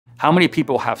How many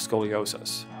people have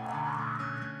scoliosis?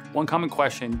 One common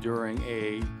question during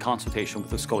a consultation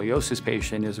with a scoliosis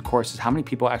patient is, of course, how many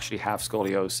people actually have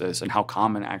scoliosis and how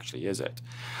common actually is it?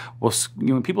 Well,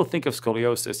 when people think of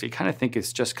scoliosis, they kind of think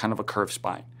it's just kind of a curved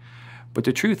spine. But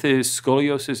the truth is,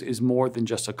 scoliosis is more than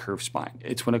just a curved spine.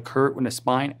 It's when a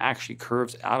spine actually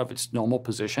curves out of its normal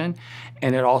position,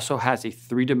 and it also has a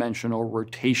three-dimensional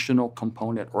rotational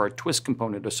component or a twist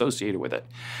component associated with it.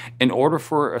 In order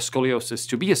for a scoliosis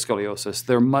to be a scoliosis,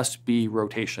 there must be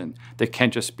rotation. There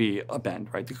can't just be a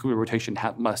bend, right? The rotation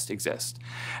must exist.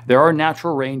 There are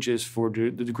natural ranges for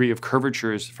the degree of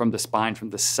curvatures from the spine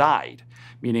from the side,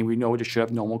 meaning we know it should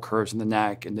have normal curves in the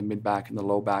neck, in the mid-back, and the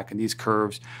low back, and these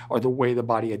curves are the way the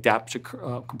body adapts to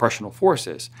compressional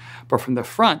forces. But from the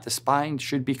front, the spine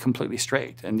should be completely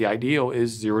straight, and the ideal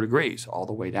is 0 degrees all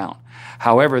the way down.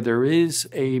 However, there is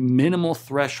a minimal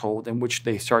threshold in which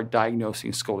they start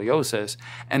diagnosing scoliosis,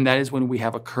 and that is when we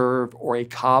have a curve or a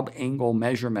cobb angle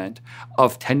measurement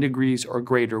of 10 degrees or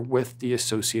greater with the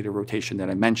associated rotation that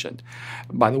I mentioned.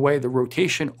 By the way, the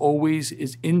rotation always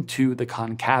is into the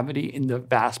concavity in the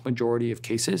vast majority of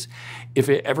cases. If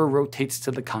it ever rotates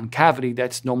to the concavity,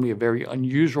 that's normally a very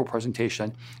unusual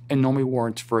presentation and normally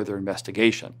warrants further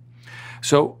investigation.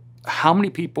 So how many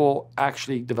people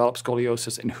actually develop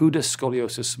scoliosis, and who does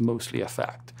scoliosis mostly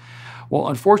affect? Well,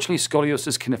 unfortunately,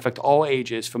 scoliosis can affect all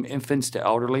ages, from infants to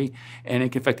elderly, and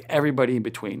it can affect everybody in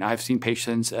between. I've seen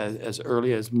patients as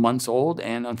early as months old,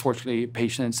 and unfortunately,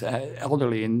 patients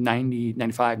elderly in 90,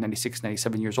 95, 96,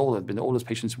 97 years old have been the oldest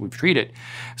patients we've treated.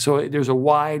 So there's a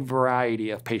wide variety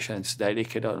of patients that it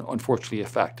could unfortunately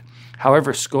affect.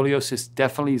 However, scoliosis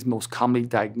definitely is most commonly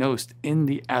diagnosed in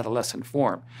the adolescent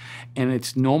form, and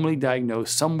it's normally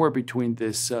diagnosed somewhere between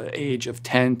this age of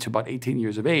 10 to about 18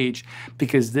 years of age,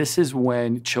 because this is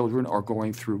when children are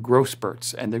going through growth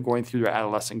spurts, and they're going through their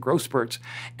adolescent growth spurts,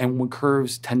 and when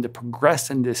curves tend to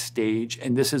progress in this stage,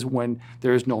 and this is when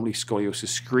there's normally scoliosis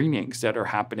screenings that are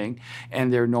happening,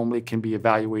 and they normally can be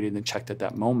evaluated and checked at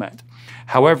that moment.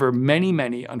 However, many,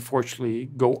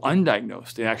 unfortunately, go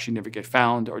undiagnosed. They actually never get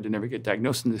found, or they never get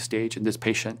diagnosed in this stage, and this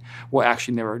patient will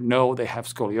actually never know they have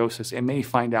scoliosis and may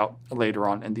find out later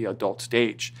on in the adult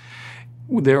stage.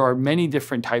 There are many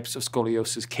different types of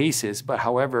scoliosis cases, but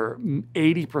however,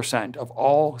 80% of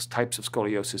all types of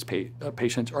scoliosis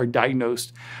patients are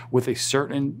diagnosed with a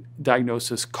certain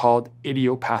diagnosis called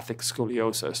idiopathic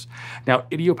scoliosis. Now,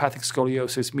 idiopathic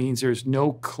scoliosis means there's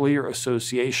no clear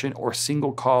association or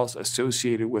single cause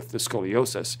associated with the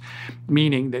scoliosis,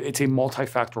 meaning that it's a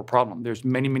multifactorial problem. There's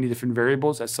many different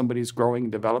variables as somebody's growing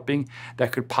and developing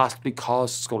that could possibly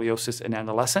cause scoliosis in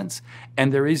adolescence,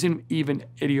 and there isn't even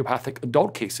idiopathic adult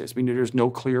cases, meaning there's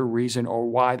no clear reason or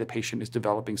why the patient is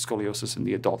developing scoliosis in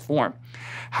the adult form.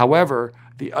 However,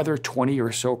 the other 20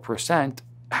 or so percent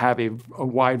have a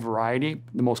wide variety,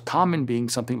 the most common being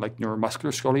something like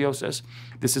neuromuscular scoliosis.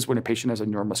 This is when a patient has a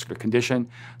neuromuscular condition,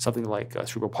 something like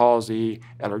cerebral palsy,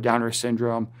 Ehlers-Danlos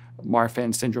syndrome,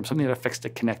 Marfan syndrome, something that affects the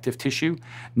connective tissue.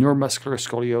 Neuromuscular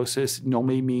scoliosis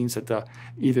normally means that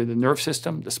either the nerve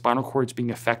system, the spinal cord is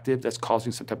being affected, that's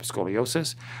causing some type of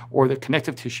scoliosis, or the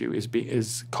connective tissue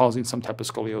is causing some type of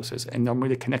scoliosis. And normally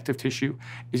the connective tissue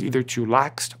is either too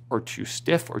laxed or too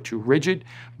stiff or too rigid.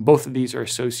 Both of these are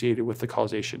associated with the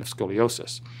causation of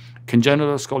scoliosis.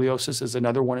 Congenital scoliosis is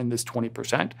another one in this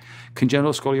 20%.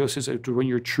 Congenital scoliosis is when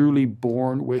you're truly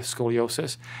born with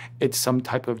scoliosis. It's some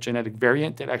type of genetic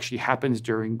variant that actually happens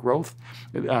during growth,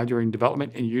 during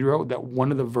development in utero, that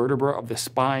one of the vertebrae of the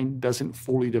spine doesn't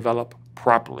fully develop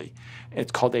properly.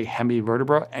 It's called a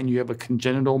hemivertebra, and you have a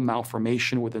congenital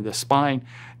malformation within the spine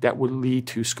that would lead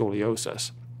to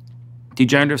scoliosis.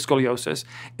 Degenerative scoliosis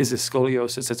is a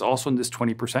scoliosis that's also in this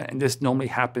 20%, and this normally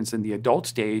happens in the adult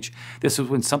stage. This is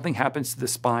when something happens to the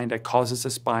spine that causes the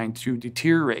spine to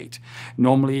deteriorate.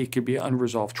 Normally, it could be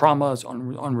unresolved traumas,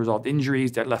 unresolved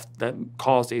injuries that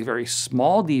caused a very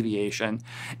small deviation,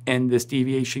 and this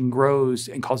deviation grows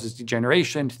and causes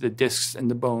degeneration to the discs and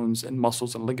the bones and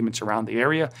muscles and ligaments around the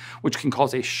area, which can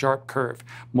cause a sharp curve.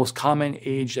 Most common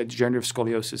age that degenerative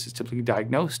scoliosis is typically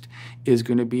diagnosed is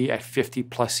going to be at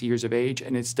 50+ years of age.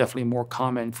 And it's definitely more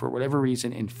common, for whatever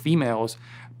reason, in females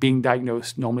being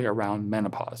diagnosed normally around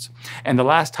menopause. And the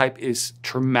last type is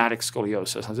traumatic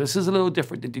scoliosis. Now, this is a little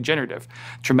different than degenerative.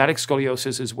 Traumatic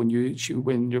scoliosis is when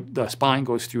the spine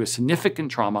goes through a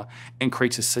significant trauma and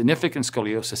creates a significant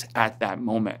scoliosis at that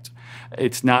moment.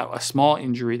 It's not a small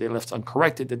injury that left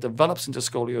uncorrected that develops into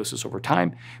scoliosis over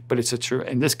time, but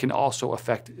and this can also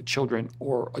affect children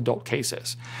or adult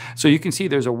cases. So you can see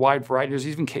there's a wide variety. There's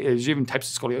even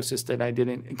types of scoliosis that I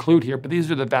didn't include here, but these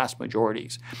are the vast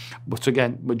majorities. So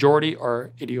again, majority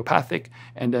are idiopathic,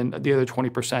 and then the other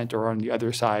 20% are on the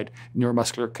other side,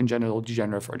 neuromuscular, congenital,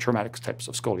 degenerative, or traumatic types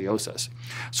of scoliosis.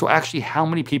 So actually, how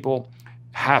many people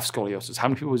have scoliosis? How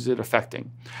many people is it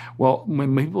affecting? Well,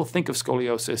 when people think of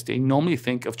scoliosis, they normally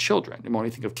think of children. They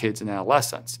normally think of kids and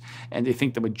adolescents. And they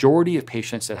think the majority of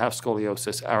patients that have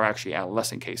scoliosis are actually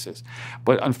adolescent cases.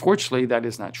 But unfortunately, that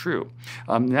is not true.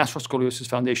 The National Scoliosis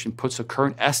Foundation puts a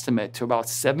current estimate to about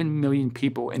 7 million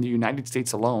people in the United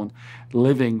States alone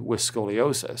living with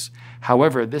scoliosis.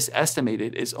 However, this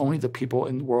estimated is only the people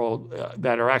in the world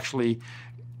that are actually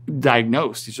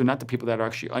diagnosed. These are not the people that are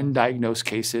actually undiagnosed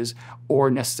cases or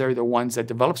necessarily the ones that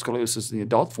develop scoliosis in the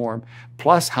adult form,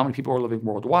 plus how many people are living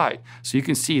worldwide. So you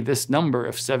can see this number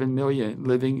of 7 million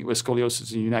living with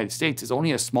scoliosis in the United States is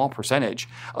only a small percentage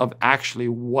of actually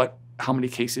how many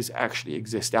cases actually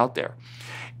exist out there.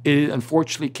 It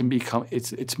unfortunately can become,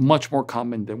 it's much more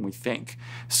common than we think.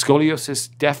 Scoliosis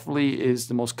definitely is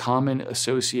the most common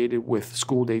associated with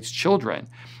school-aged children.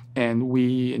 And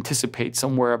we anticipate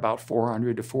somewhere about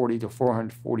 440 to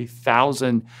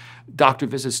 440,000 doctor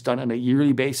visits done on a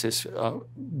yearly basis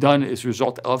done as a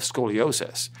result of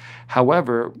scoliosis.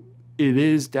 However, it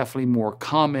is definitely more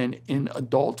common in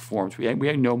adult forms. We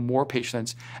know more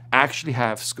patients actually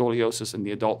have scoliosis in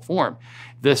the adult form.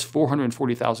 This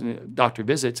 440,000 doctor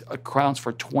visits accounts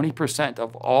for 20%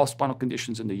 of all spinal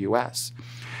conditions in the US.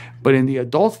 But in the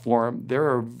adult form, there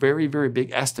are very, very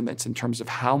big estimates in terms of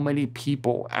how many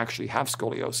people actually have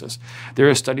scoliosis. There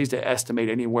are studies that estimate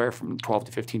anywhere from 12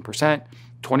 to 15%,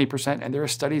 20%, and there are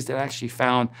studies that actually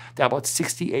found that about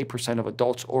 68% of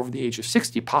adults over the age of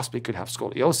 60 possibly could have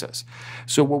scoliosis.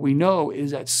 So what we know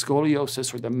is that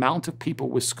scoliosis, or the amount of people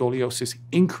with scoliosis,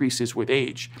 increases with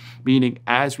age, meaning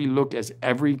as we look as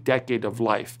every decade of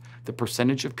life, the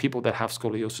percentage of people that have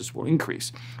scoliosis will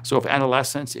increase. So if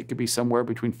adolescents, it could be somewhere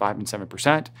between 5 and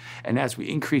 7%. And as we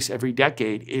increase every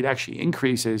decade, it actually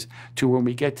increases to when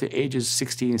we get to ages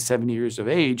 60 and 70 years of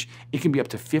age, it can be up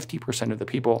to 50% of the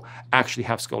people actually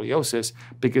have scoliosis,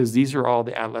 because these are all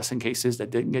the adolescent cases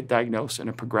that didn't get diagnosed and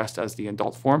have progressed as the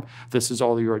adult form. This is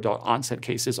all your adult onset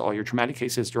cases, all your traumatic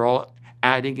cases. They're all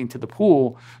adding into the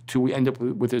pool till we end up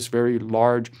with this very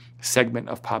large segment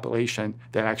of population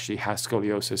that actually has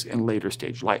scoliosis in later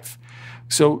stage life.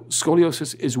 So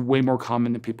scoliosis is way more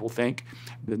common than people think.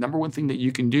 The number one thing that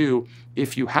you can do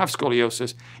if you have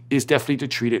scoliosis is definitely to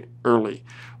treat it early.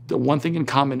 The one thing in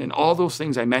common in all those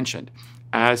things I mentioned,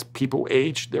 as people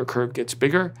age, their curve gets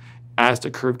bigger. As the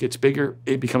curve gets bigger,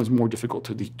 it becomes more difficult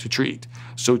to treat.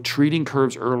 So treating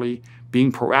curves early,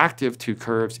 being proactive to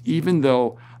curves, even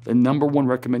though the number one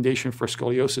recommendation for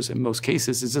scoliosis in most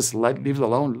cases is just leave it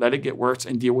alone, let it get worse,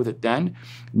 and deal with it then.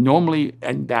 Normally,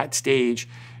 at that stage,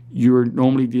 you're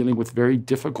normally dealing with very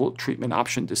difficult treatment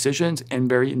option decisions and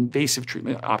very invasive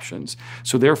treatment options.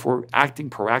 So therefore,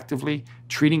 acting proactively,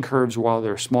 treating curves while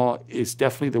they're small is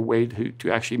definitely the way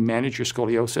to actually manage your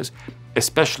scoliosis,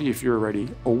 especially if you're already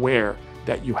aware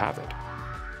that you have it.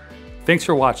 Thanks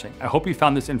for watching. I hope you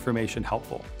found this information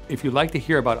helpful. If you'd like to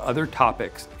hear about other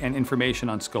topics and information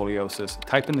on scoliosis,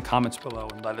 type in the comments below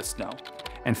and let us know.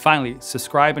 And finally,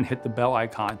 subscribe and hit the bell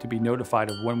icon to be notified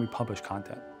of when we publish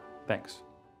content. Thanks.